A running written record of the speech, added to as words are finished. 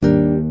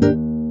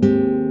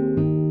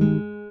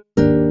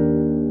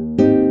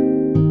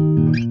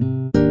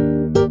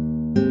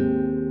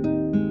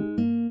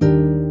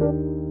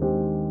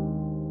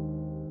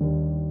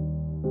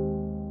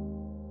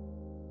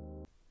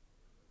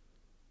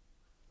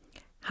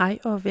Hej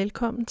og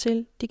velkommen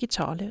til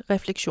Digitale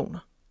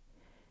Refleksioner.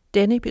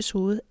 Denne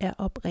episode er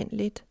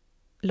oprindeligt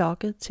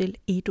logget til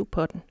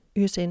EduPodden,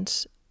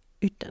 USN's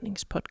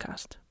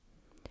ytringspodcast.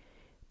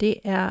 Det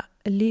er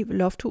Liv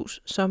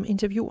Lofthus, som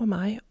interviewer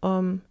mig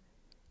om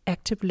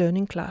Active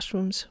Learning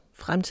Classrooms,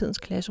 Fremtidens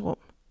Klasserom.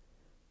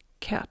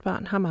 Kært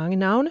barn har mange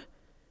navne,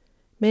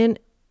 men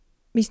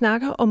vi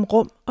snakker om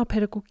rum og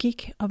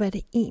pædagogik, og hvad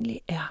det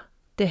egentlig er,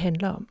 det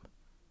handler om.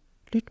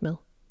 Lyt med.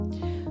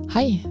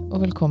 Hej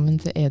og velkommen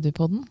til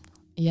EduPodden.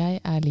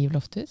 Jeg er Liv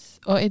Lofthus,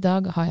 og i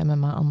dag har jeg med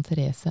mig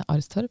Ann-Thérèse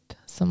Arstorp,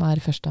 som er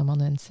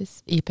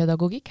førsteamanuensis i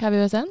pædagogik her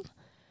ved USN.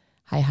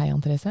 Hej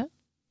Ann-Thérèse.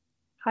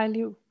 Hej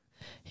Liv.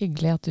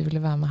 Hyggelig at du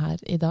ville være med her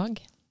i dag.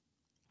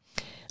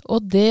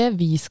 Og det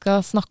vi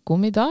skal snakke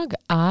om i dag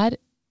er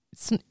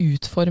sådan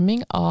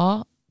utforming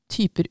av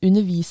typer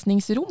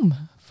undervisningsrum.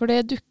 For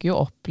det dukker jo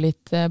op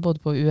lidt både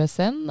på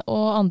USN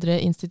og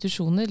andre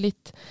institutioner,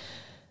 lidt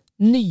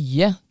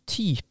nye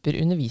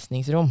typer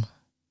undervisningsrum.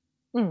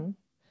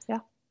 Ja.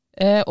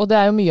 Og det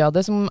er jo mye av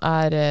det som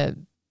er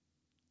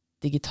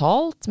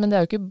digitalt, men det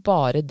er jo ikke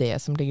bare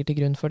det som ligger til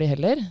grunn for det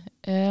heller.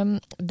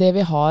 Det vi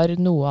har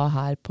noe av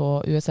her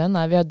på USN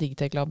er vi har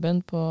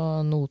Digitech-labben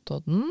på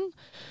Notodden,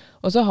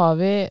 og så har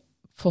vi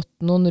fått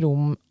noen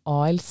rom,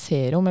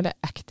 ALC-rom, eller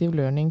Active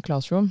Learning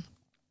Classroom,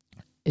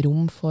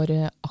 rom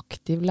for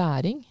aktiv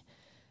læring.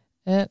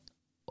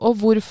 Og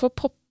hvorfor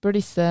popper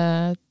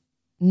disse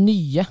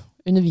nye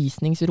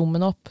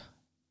undervisningsrommene op?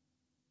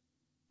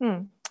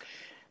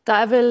 Der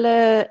er vel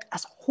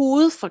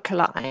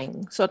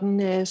hovedforklaringen,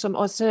 sådan, som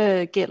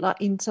også gælder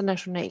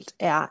internationalt,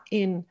 er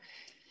en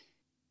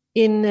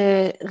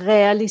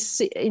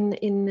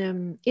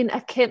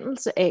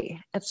erkendelse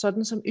af, at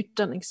sådan som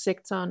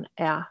ytringssektoren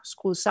er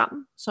skruet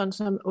sammen, sådan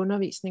som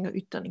undervisning og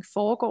ytring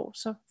foregår,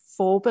 så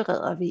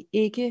forbereder vi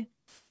ikke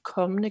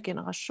kommende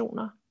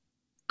generationer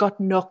godt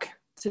nok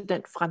til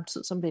den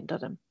fremtid, som venter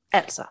dem.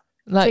 Altså,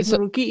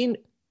 teknologien...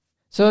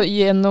 Så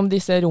gjennom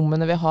disse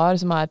rommene vi har,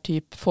 som er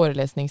typ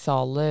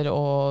forelesningssaler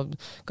og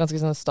ganske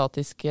sådan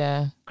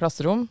statiske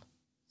klasserum,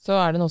 så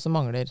er det noget, som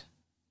mangler.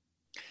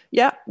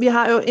 Ja, vi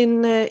har jo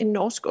en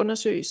norsk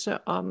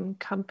undersøgelse om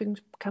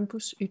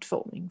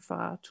campusudformning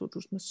fra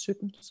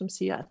 2017, som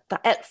siger, at der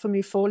er alt for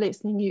mye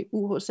forelæsning i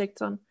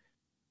UH-sektoren.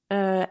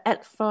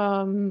 Alt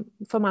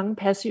for mange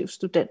passive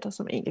studenter,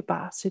 som egentlig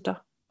bare sitter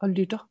og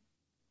lytter.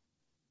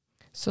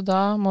 Så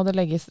da må det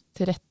lægges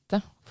til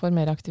rette for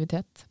mere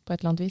aktivitet på et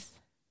eller andet vis?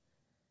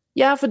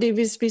 Ja, fordi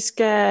hvis vi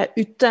skal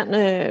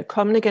uddanne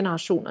kommende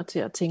generationer til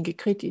at tænke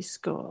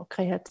kritisk og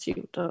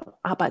kreativt og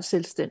arbejde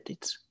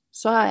selvstændigt,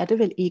 så er det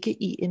vel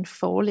ikke i en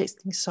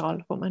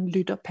forelæsningssal, hvor man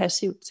lytter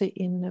passivt til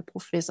en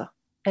professor,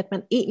 at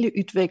man egentlig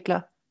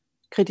udvikler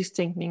kritisk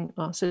tænkning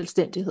og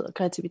selvstændighed og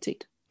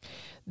kreativitet.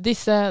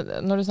 Disse,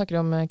 når du snakker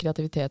om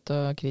kreativitet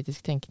og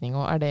kritisk tænkning,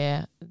 er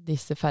det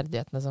disse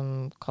færdighetene,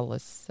 som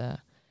kaldes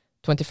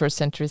 21st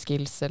century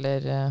skills,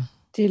 eller...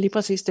 Det er lige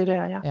præcis det,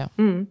 der er, ja.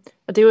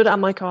 Og det er jo et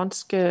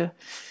amerikansk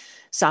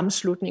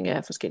sammenslutning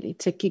af forskellige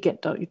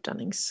tech-giganter og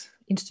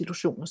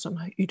ytringsinstitutioner, som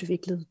har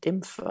udviklet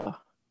dem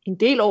for en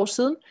del år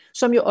siden,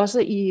 som jo også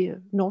i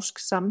norsk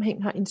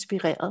sammenhæng har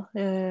inspireret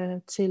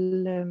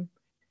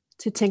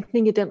til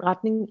tænkning i den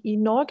retning i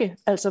Norge.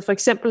 Altså for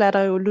eksempel er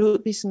der jo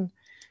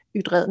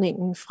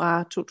Ludvigsen-udredningen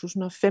fra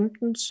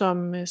 2015,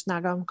 som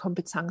snakker om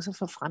kompetanser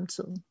for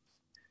fremtiden,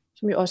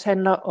 som jo også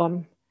handler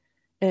om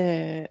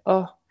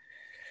at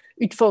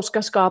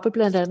udforsker, skabe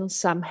blandt andet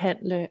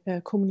samhandle,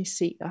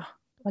 kommunicere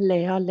og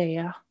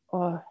lære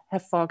og have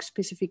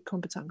fagspecifik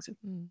kompetence.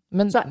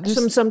 Men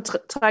som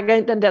trækker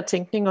ind den der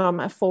tænkning om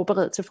at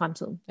forberede til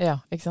fremtiden. Ja,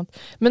 ikke sant.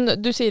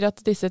 Men du siger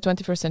at disse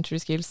 21st century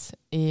skills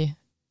i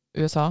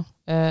USA,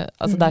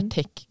 altså det er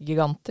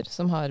tech-giganter,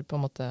 som har på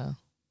en måte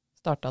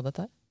startet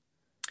dette her?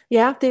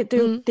 Ja, det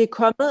er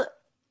kommet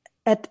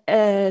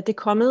det er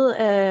kommet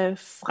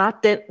fra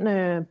den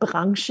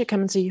branche, kan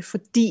man sige,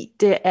 fordi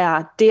det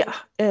er det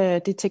er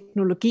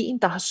teknologien,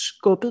 der har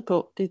skubbet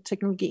på. Det er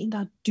teknologien, der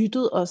har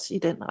dyttet os i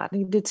den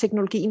retning. Det er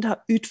teknologien, der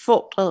har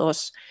udfordret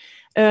os.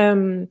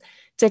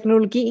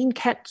 Teknologien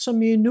kan så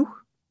mye nu,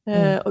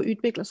 og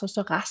udvikler sig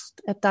så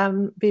raskt, at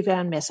der vil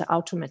være en masse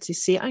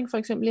automatisering, for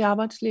eksempel i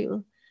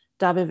arbejdslivet.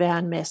 Der vil være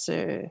en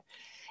masse...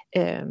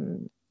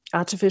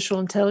 artificial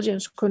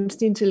intelligence,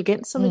 kunstig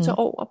intelligens, som vi tager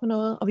over på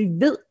noget, og vi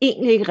ved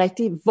egentlig ikke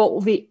rigtigt,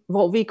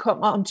 hvor vi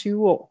kommer om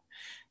 20 år.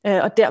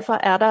 Og derfor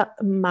er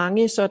der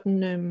mange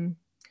sådan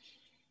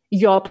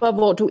jobber,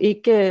 hvor du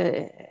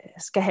ikke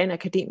skal have en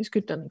akademisk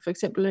uddannelse, for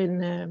eksempel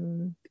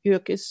en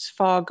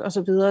yrkesfag og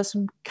så videre,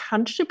 som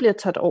kanskje bliver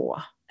taget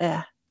over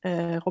af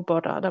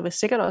robotter. Der vil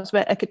sikkert også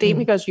være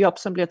akademikers job,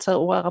 som bliver taget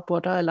over af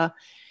robotter eller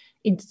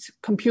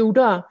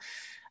computere.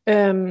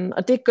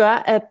 Og det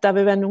gør, at der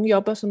vil være nogle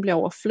jobber, som bliver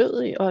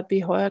overflødige, og at vi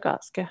i højere grad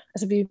skal,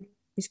 altså vi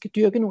skal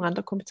dyrke nogle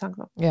andre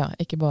kompetencer. Ja,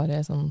 ikke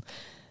bare sådan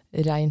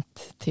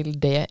rent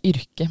til det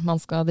yrke man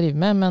skal drive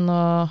med, men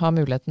at ha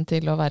muligheden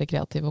til at være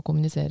kreativ og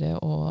kommunicere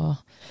og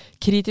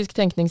kritisk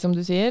tænkning, som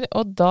du siger.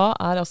 Og da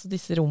er altså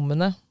disse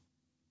rummene,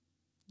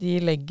 de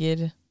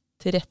lægger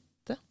til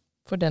rette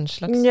for den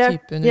slags type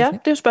undervisning? Ja,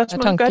 det er jo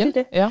spørgsmålet. Gør de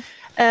det? Ja,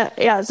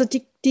 altså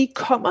de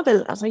kommer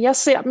vel, altså jeg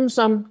ser dem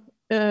som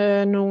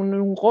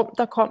nogle rum,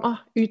 der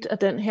kommer ud af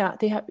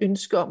det her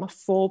ønske om at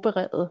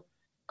forberede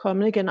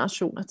kommende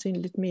generationer til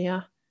en lidt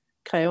mere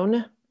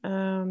krævende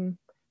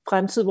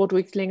fremtid, hvor du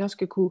ikke længere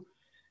skal kunne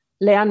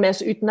lære en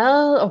masse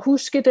udenad og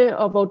huske det,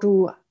 og hvor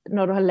du,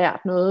 når du har lært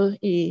noget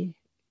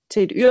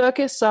til et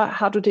yrke, så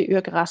har du det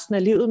yrke resten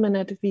af livet, men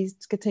at vi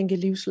skal tænke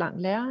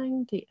livslang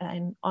læring, det er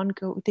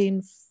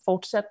en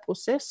fortsat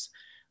proces,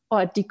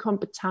 og at de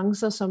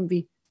kompetencer, som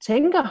vi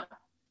tænker,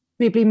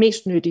 vil blive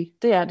mest nyttige,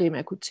 det er det med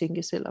at kunne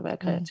tænke selv og være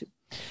kreativ.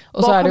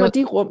 Og hvor kommer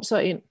de rum så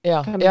ind?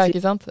 Ja,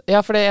 ikke sant? Ja,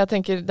 for jeg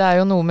tænker, det er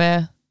jo noe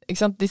med ikke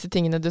sant? Disse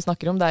tingene du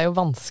snakker om, det er jo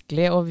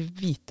vanskelig å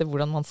vite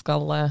hvordan man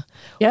skal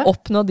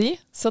oppnå de,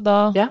 så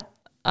da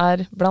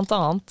er blant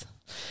annet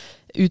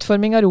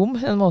utforming av rom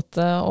en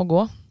måte å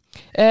gå.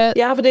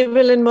 Ja, for det er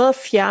vel en måde at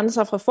fjerne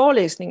sig fra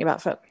forelæsning i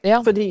hvert fald. Ja.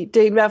 Fordi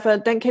det er i hvert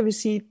fald, den kan vi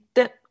sige,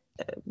 den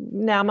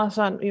nærmer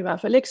sig i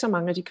hvert fald ikke så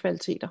mange af de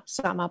kvaliteter.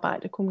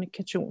 Samarbejde,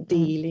 kommunikation,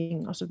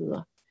 deling osv.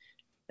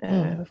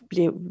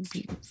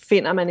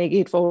 Finder man ikke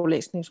i et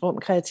forelæsningsrum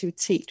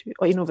kreativitet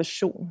og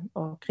innovation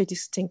og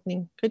kritisk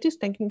tænkning.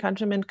 Kritisk tænkning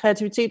kanskje, men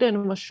kreativitet og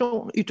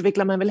innovation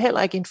udvikler man vel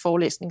heller ikke i en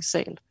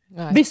forelæsningssal,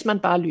 hvis man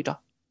bare lytter.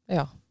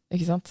 Ja,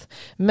 ikke sant?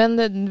 Men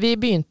vi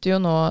begynte jo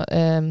nå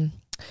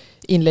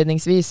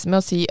innledningsvis med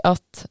å si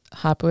at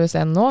her på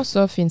USN nå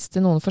så finnes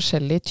det noen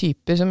forskjellige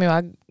typer som jo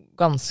er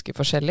ganske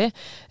forskjellige.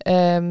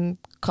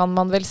 Kan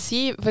man vel si,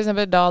 for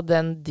eksempel da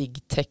den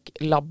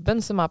DigTech-labben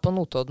som er på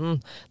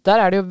Notodden,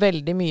 der er det jo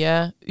veldig mye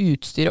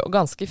utstyr og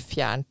ganske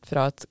fjernt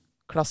fra et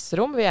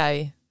klasserom, vil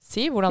jeg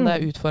si, hvordan det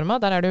er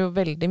utformet. Der er det jo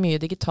veldig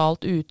mye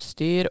digitalt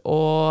utstyr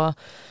og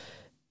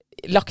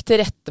lagt til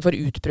rette for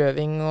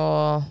utprøving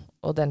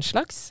og den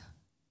slags.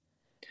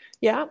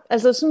 Ja,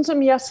 altså sådan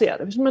som jeg ser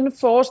det, hvis man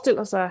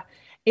forestiller sig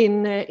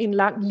en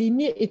lang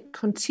linje, et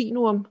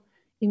kontinuum,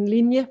 en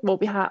linje, hvor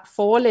vi har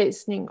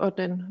forelæsning og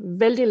den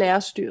vældig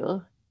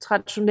lærerstyrede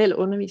traditionelle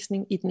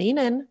undervisning i den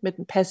ene ende med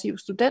den passive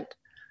student,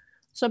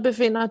 så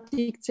befinder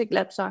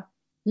DigTech sig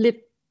lidt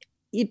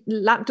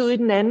langt ude i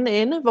den anden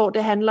ende, hvor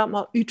det handler om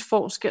at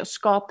udforske og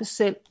skabe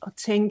selv og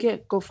tænke,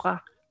 gå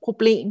fra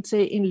problem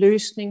til en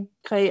løsning,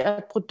 kreere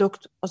et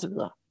produkt osv.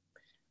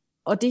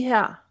 Og det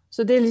her,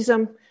 så det er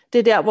ligesom det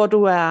er der,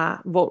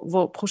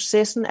 hvor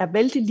processen er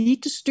vældig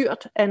lite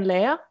styrt af en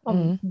lærer,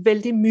 og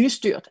vældig mye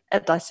styrt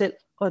af dig selv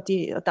og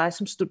dig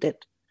som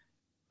student.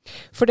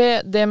 For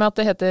det med at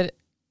det heter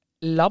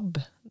lab,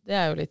 det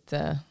er jo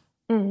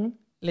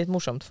lidt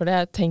morsomt, for det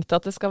er tænkt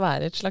at det skal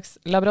være et slags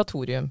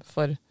laboratorium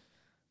for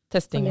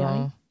testing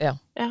og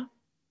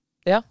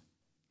ja.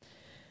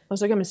 Og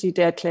så kan man sige, at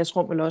det er et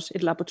klasserum eller også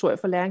et laboratorium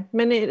for læring,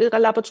 men et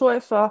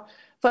laboratorium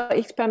for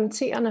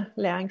eksperimenterende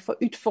læring, for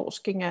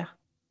udforskning af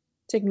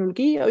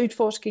teknologi og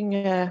udforskning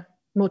af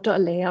måder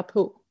at lære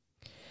på.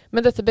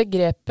 Men dette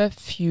begreppet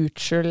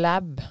Future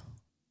Lab,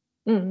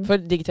 for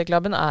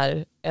DigTech-labben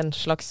er en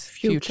slags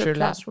Future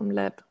Classroom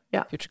Lab.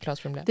 Ja. Future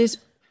Classroom Lab.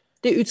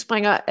 Det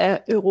udspringer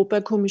af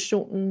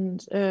Europakommissionen,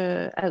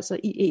 altså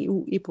i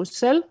EU i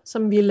Bruxelles,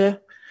 som ville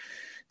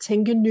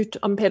tænke nyt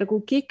om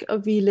pædagogik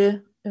og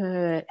ville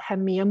have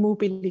mere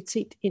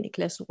mobilitet ind i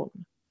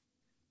klasserummet.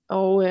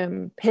 Og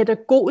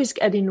pædagogisk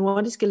er de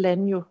nordiske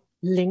lande jo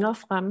længere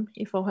fremme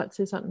i forhold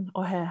til sådan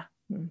at have,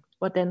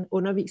 hvordan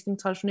undervisning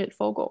traditionelt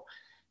foregår.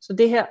 Så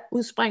det her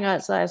udspringer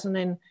altså af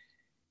sådan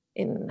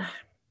en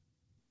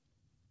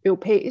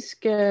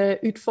europæisk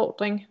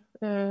udfordring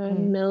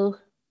med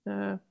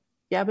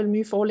vel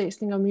mye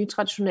forelæsning og mye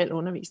traditionel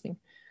undervisning.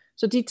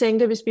 Så de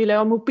tænkte, at hvis vi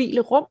laver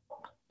mobile rum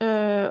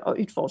og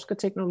udforsker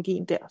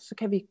teknologien der, så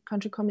kan vi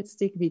kanskje komme et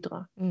stik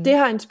videre. Det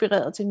har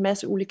inspireret til en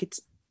masse ulike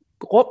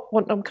rum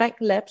rundt omkring,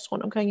 labs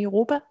rundt omkring i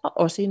Europa og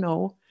også i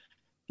Norge.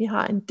 Vi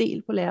har en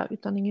del på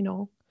læreruddanning i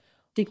Norge.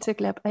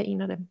 DigTech Lab er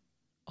en af dem.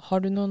 Har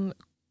du nogle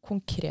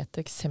konkrete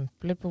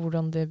eksempler på,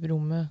 hvordan det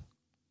rummet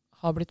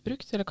har blitt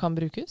brugt, eller kan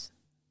brukes?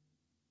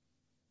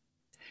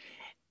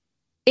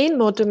 En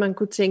måde,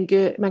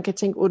 man kan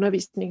tænke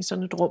undervisning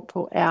sådan et rum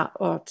på,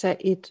 er at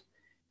tage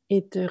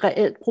et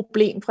reelt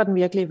problem fra den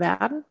virkelige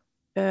verden,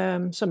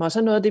 som også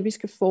er noget af det, vi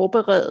skal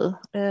forberede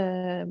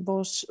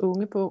vores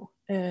unge på,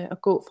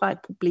 at gå fra et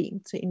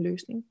problem til en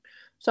løsning.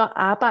 Så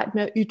arbejde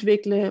med at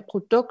udvikle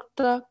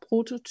produkter,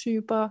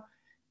 prototyper,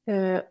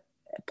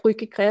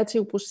 bruge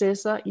kreative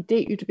processer,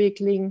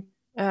 idéudvikling,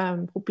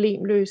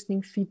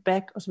 problemløsning,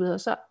 feedback osv.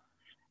 Så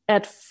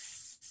at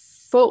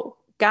få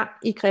gang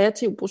i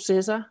kreative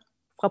processer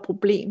fra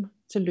problem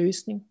til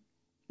løsning,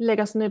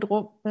 lægger sådan et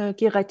rum,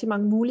 giver rigtig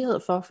mange muligheder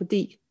for,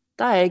 fordi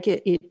der er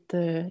ikke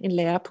en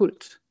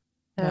lærerpult.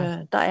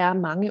 Der er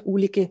mange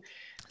ulike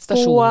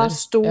stationer,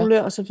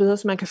 stole osv.,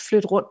 så man kan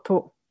flytte rundt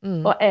på.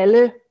 Og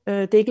alle,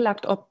 det er ikke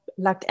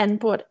lagt an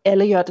på, at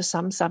alle gør det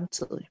samme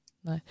samtidig.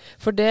 Nej,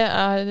 for det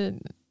er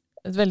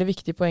et veldig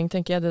viktigt poeng,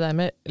 tænker jeg, det der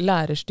med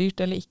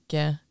lærerstyrt eller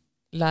ikke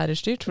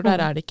lærerstyrt, for der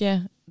er det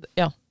ikke,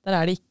 der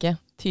er det ikke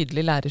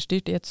tydelig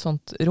lærerstyrt i et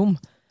sånt rum.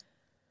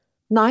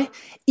 Nej,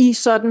 i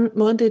sådan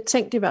måden det er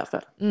tænkt i hvert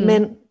fald.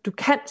 Men du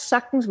kan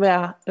sagtens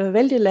være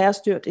vældig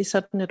lærerstyrt i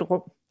sådan et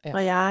rum. Ja.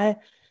 Og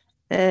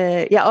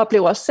jeg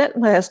oplever også selv,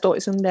 når jeg står i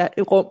sådan der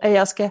et rum, at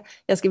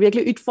jeg skal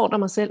virkelig udfordre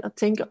mig selv og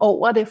tænke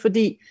over det,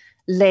 fordi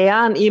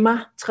læreren i mig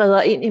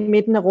træder ind i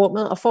midten af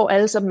rummet og får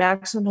alles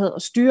opmærksomhed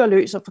og styrer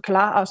løs og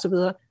forklarer osv.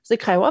 Så det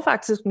kræver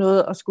faktisk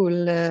noget at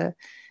skulle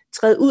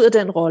træde ud af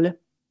den rolle.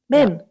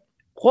 Men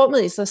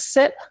rummet i sig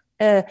selv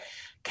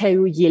kan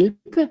jo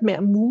hjælpe med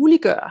at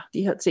muliggøre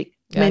de her ting.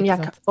 Men jeg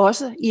kan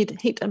også i et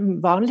helt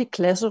vanligt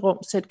klasserum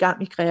sætte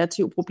gang i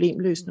kreative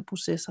problemløsende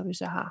processer,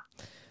 hvis jeg har.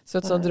 Så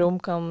et sånt rum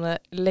kan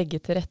lægge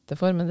til rette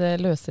for, men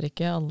det løser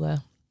ikke alle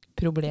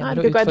problemer og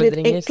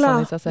udfordringer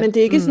sådan i sig selv. Men det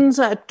er ikke sådan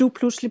så, at du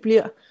pludselig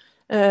bliver,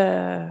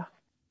 at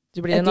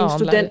dine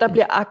studenter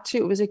bliver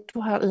aktive, hvis ikke du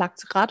har lagt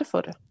til rette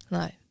for det.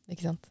 Nej,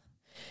 ikke sant.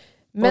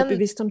 Men, og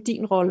bevidst om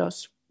din rolle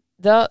også.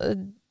 Da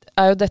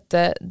jo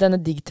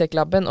denne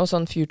DigTech-labben og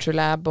sånn Future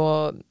Lab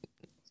og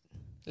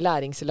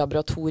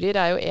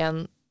læringslaboratorier jo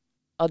en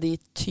av de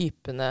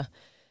typene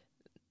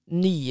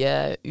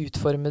nye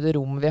utformede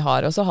rom vi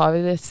har. Og så har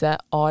vi disse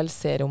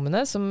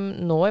ALC-rommene, som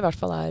nå i hvert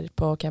fall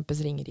på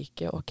Campus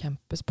Ringerike og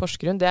Campus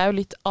Porsgrunn. Det jo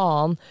litt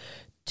annen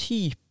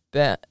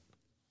type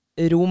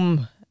rom.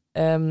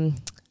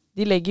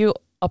 De legger jo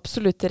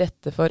absolutt til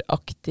rette for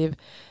aktiv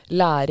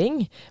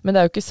læring, men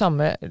det jo ikke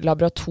samme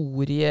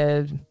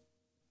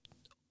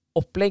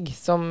laboratorieopplegg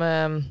som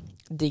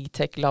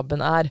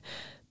DigTech-labben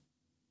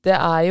Det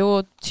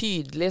jo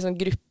tydelig sånn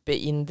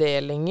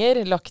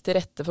gruppeinndelinger, lagt til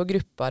rette for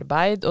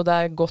gruppearbeid, og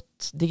det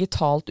godt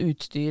digitalt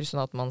utstyr,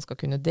 sånn at man skal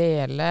kunne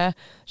dele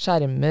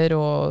skjermer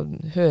og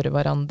høre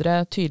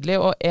hverandre tydelig.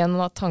 Og en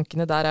av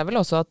tankene der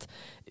vel også at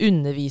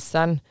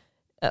underviseren,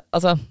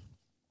 altså,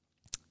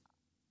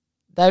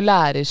 det jo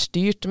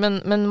lærerstyrt,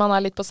 men man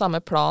litt på samme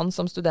plan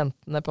som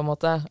studentene, på en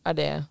måte.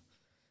 Det?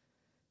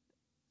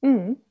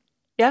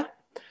 Ja.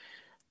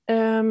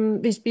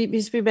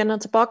 Hvis vi vender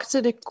tilbage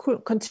til det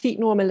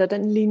kontinuum, eller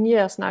den linje,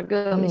 jeg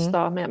snakkede om i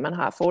start med, at man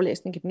har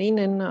forelæsning i den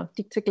ene ende, og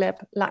DigTech-lab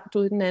langt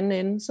ude i den anden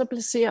ende, så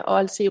placerer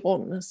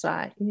ALC-rummet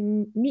sig i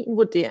min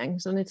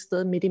vurdering sådan et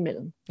sted midt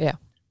imellem. Ja.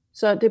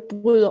 Så det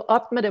bryder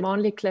op med det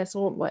vanlige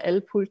klasserum, hvor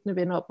alle pultene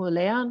vender op mod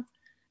læreren.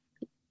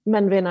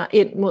 Man vender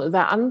ind mod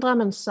hverandre,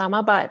 man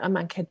samarbejder,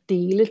 man kan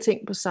dele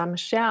ting på samme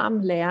skærm.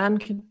 Læreren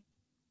kan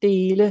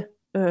dele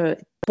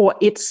bord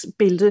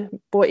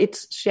et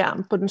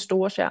skærm på den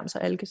store skærm, så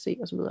alle kan se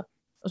osv.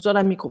 Og så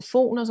der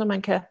mikrofoner, så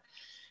man kan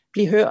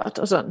blive hørt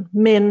og sådan.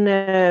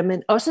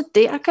 Men også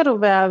der kan du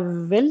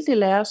være vældig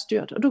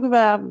lærerstyrt, og du kan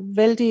være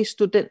vældig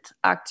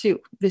studentaktiv,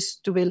 hvis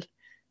du vil.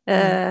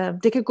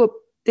 Det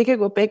kan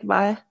gå begge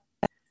veje.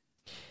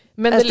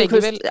 Men det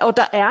ligger vel... Og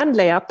der en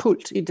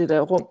lærerpult i det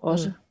der rum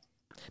også.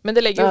 Men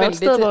det ligger jo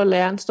veldig... Der et sted, hvor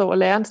læreren står, og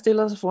læreren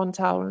stiller sig foran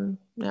tavlen.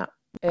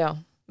 Ja.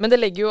 Men det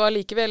legger jo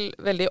allikevel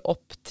veldig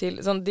opp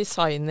til sånn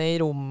designet i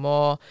rom,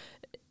 og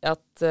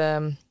at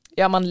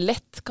man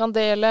lett kan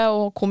dele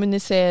og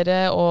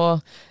kommunisere, og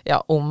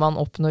om man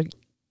oppnår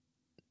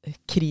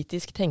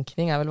kritisk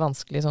tenkning vel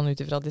vanskelig sånn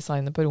utifra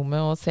designet på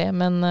rommet å se,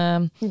 men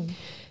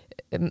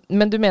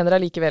du mener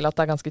allikevel at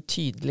det ganske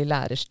tydelig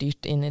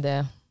lærerstyrt inn i det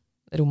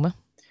rommet?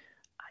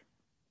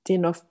 Det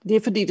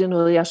fordi det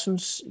noget, jeg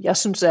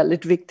synes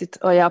lidt vigtigt,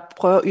 og jeg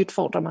prøver at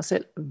udfordre mig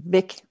selv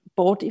væk,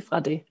 bort ifra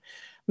det.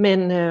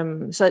 Men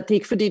så det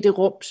ikke fordi det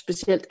rum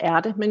specielt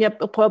det, men jeg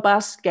prøver bare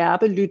at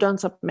skærpe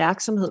lytterens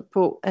opmærksomhed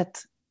på, at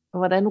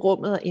hvordan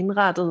rummet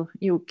indrettet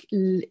jo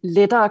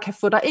lettere kan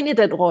få dig ind i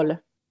den rolle,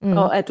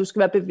 og at du skal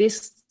være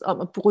bevidst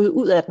om at bryde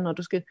ud af den, og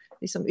du skal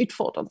ligesom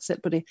udfordre dig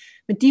selv på det.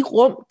 Men de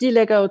rum, de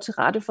lægger jo til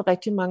rette for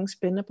rigtig mange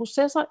spændende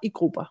processer i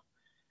grupper.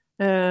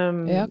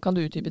 Ja, kan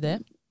du uddybe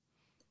det?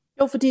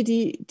 Jo, fordi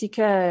de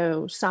kan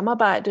jo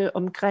samarbejde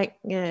omkring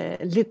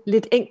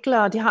lidt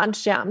enklere. De har en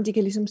skærm, de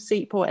kan ligesom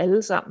se på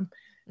alle sammen.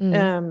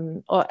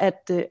 Og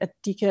at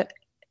de kan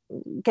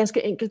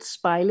ganske enkelt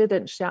spejle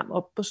den skærm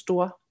op på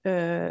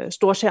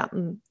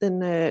storskærmen,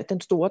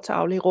 den store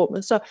tavle i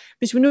rummet. Så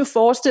hvis vi nu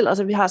forestiller os,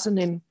 at vi har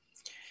sådan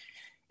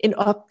en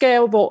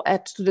opgave, hvor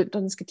at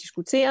studenterne skal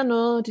diskutere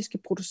noget, de skal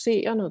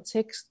producere noget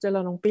tekst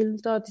eller nogle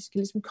billeder, de skal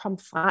ligesom komme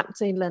frem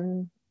til en eller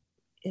anden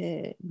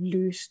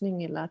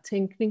løsning eller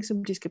tænkning,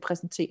 som de skal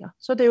præsentere.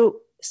 Så det jo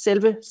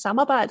selve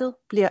samarbejdet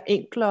bliver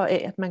enklere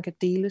af, at man kan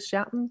dele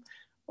skærmen,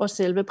 og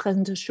selve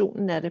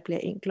præsentationen af det bliver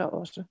enklere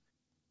også.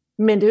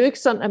 Men det jo ikke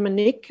sådan, at man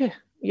ikke kan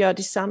gøre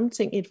de samme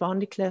ting i et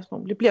vanligt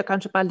klasserum. Det bliver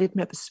kanskje bare lidt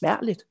mere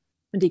besværligt,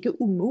 men det er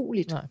ikke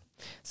umuligt. Nej.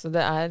 Så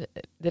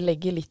det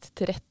lægger lidt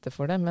til rette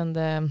for det, men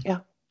det,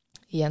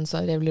 igen så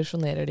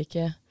revolutionerer det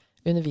ikke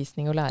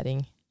undervisning og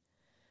læring.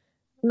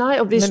 Nej,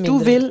 og hvis du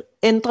vil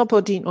ændre på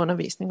din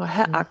undervisning og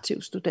have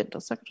aktive studenter,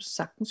 så kan du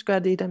sagtens gøre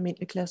det i et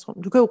almindeligt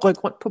klasserum. Du kan jo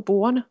rykke rundt på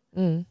bordene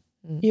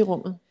i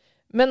rummet.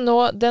 Men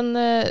nå, den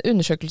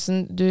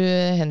undersøkelsen du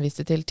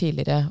henviste til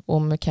tidligere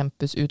om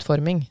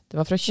campusutforming, det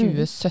var fra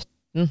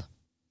 2017.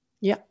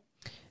 Ja.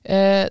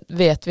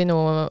 Vet vi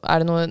nå,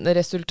 det noen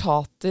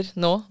resultater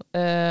nå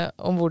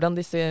om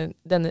hvordan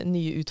denne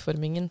nye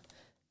utformingen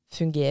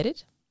fungerer?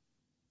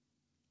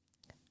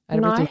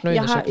 det blitt gjort noen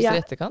undersøkelser I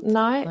etterkant?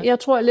 Nej, jeg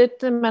tror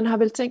lidt, man har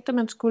vel tænkt, at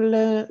man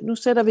skulle,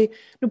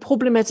 nu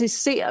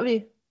problematiserer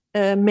vi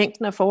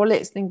mængden af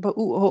forelæsning på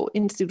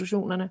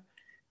UH-institutionerne,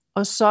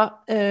 og så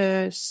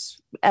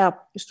er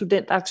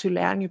studentaktiv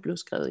læring blevet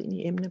skrevet ind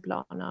I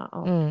emneplaner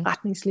og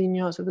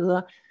retningslinjer og så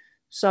videre.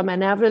 Så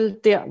man er vel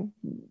der,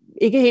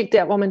 ikke helt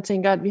der, hvor man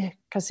tænker, at vi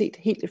kan se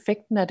helt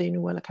effekten af det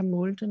endnu, eller kan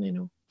måle den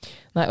endnu.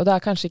 Nej, og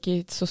det kanskje ikke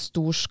I så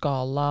stor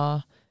skala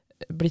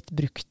blitt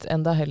brukt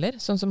enda heller,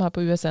 sånn som her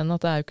på USN,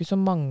 at det jo ikke så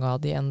mange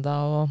av de enda.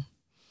 Og...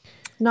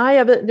 Nej,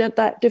 jeg ved,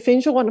 det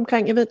findes jo rundt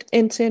omkring. Jeg ved,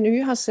 at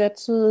NTNU har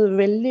satset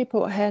vældig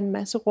på at have en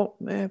masse rum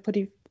på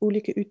de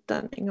ulike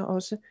uddannelser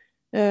også.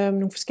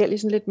 Nogle forskellige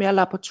sådan lidt mere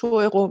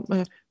laboratorierum,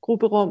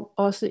 grupperum,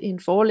 også en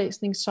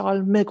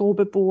forelæsningssal med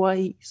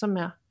gruppeborde I, som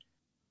jeg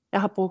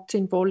har brugt til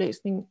en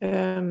forelæsning.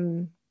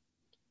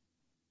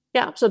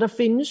 Ja, så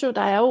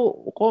der er jo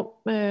rum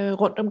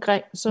rundt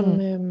omkring,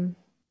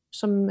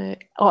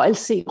 og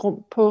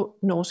rum på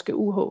norske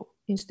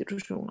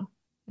UH-institutioner.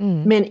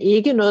 Men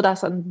ikke noget, der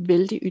sådan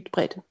vældig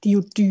udbredt. De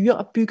jo dyre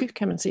at bygge,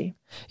 kan man sige.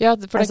 Ja,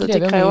 for altså,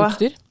 det kræver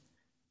udstyr.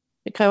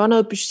 Det kræver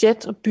noget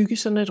budget at bygge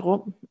sådan et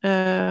rum.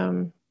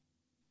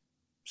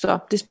 Så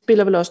det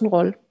spiller vel også en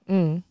rolle.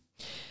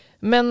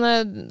 Men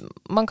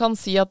man kan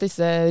si at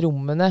disse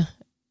rummene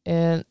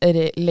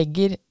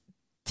legger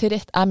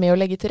med å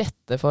legge til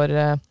rette for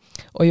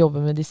å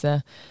jobbe med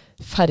disse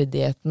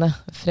ferdighetene,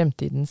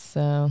 fremtidens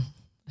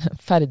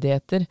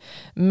ferdigheter,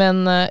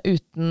 men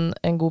uten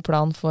en god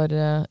plan for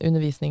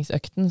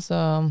undervisningsøkten,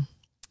 så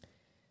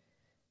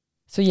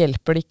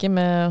hjelper det ikke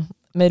med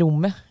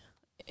rommet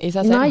I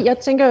sig selv. Nej, jeg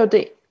tænker jo,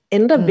 det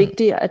enda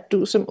vigtigere, at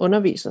du som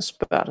underviser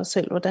spørger dig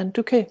selv, hvordan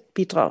du kan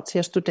bidrage til,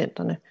 at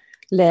studenterne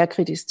lærer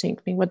kritisk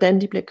tænkning,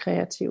 hvordan de bliver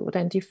kreative,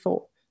 hvordan de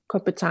får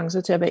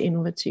kompetanser til at være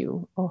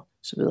innovative og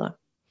så videre.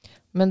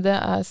 Men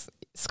det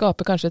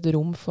skaper kanskje et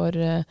rom for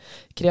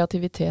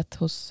kreativitet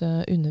hos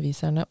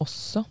underviserne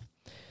også.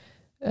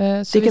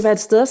 Det kan være et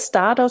sted at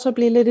starte også og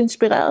blive lidt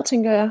inspireret,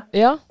 tænker jeg.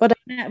 Ja.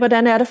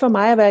 Hvordan er det for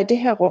mig at være I det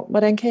her rum?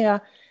 Hvordan kan jeg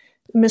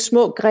med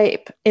små greb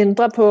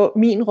ændre på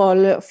min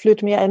rolle og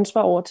flytte mere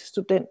ansvar over til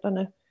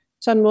studenterne?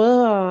 Så en måde,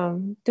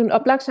 det er en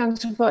oplagt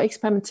chance for at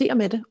eksperimentere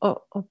med det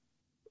og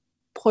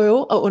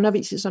prøve at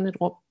undervise I sådan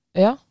et rum.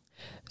 Ja,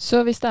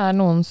 så hvis det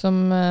noen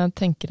som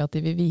tenker at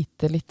de vil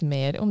vite litt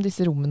mer om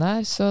disse rommene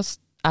her, så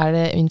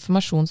det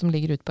informasjon som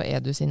ligger ute på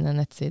EDU sine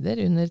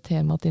nettsider. Under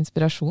temaet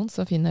inspirasjon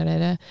så finner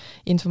dere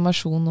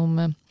informasjon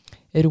om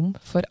rom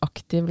for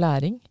aktiv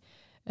læring.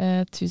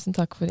 Tusen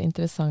takk for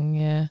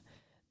interessante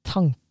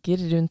tanker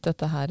rundt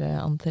dette her,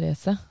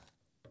 Ann-Thérèse.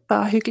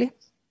 Bare hyggelig.